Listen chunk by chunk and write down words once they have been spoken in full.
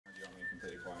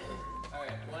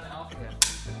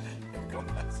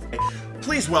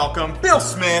Please welcome Bill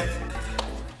Smith.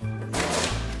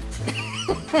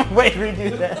 Wait,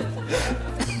 redo that.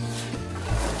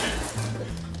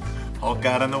 All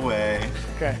got in the way.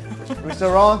 Okay. Are we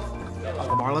still rolling?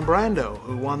 Marlon Brando,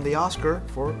 who won the Oscar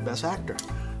for Best Actor.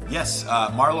 Yes,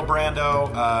 Marlon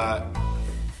Brando.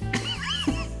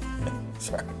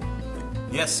 Sorry.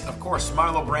 Yes, of course,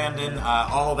 Marlon Brandon,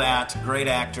 all that, great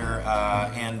actor,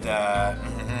 and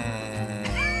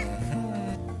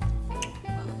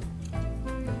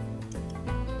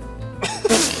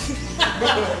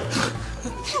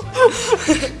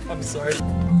I'm sorry. So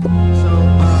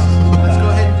let's go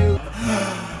ahead and do.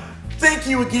 Thank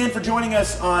you again for joining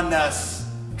us on I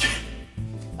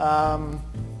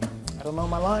don't know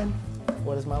my line.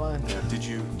 What is my line? Did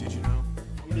you know?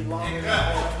 You did longer than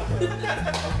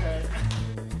Okay.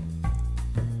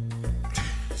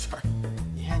 Sorry.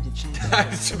 You had your chance. I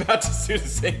was about to do the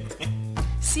same thing.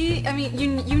 See, I mean,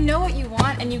 you know what you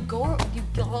want, and you go.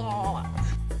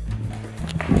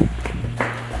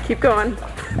 Keep going.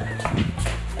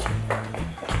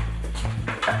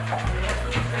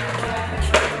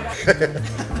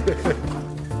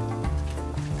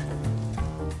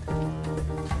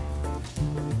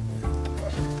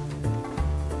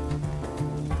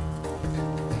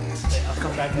 I'll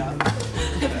come back out.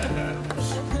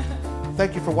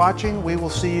 Thank you for watching. We will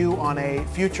see you on a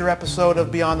future episode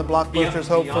of Beyond the Blockbusters,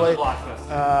 hopefully.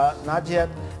 Not yet.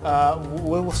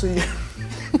 We will see you.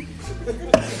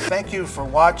 Thank you for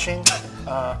watching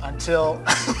until...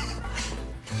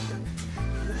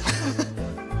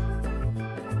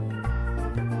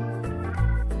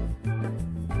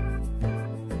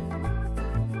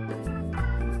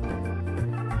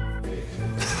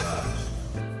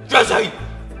 Jesse!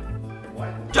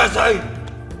 What? Jesse!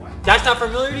 What? That's not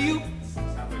familiar to you?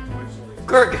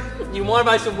 Kirk, you want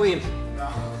to buy some weed?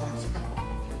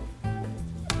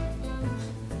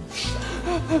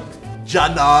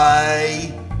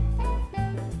 Johnny,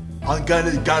 I'm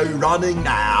gonna go running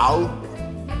now.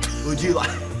 Would you like?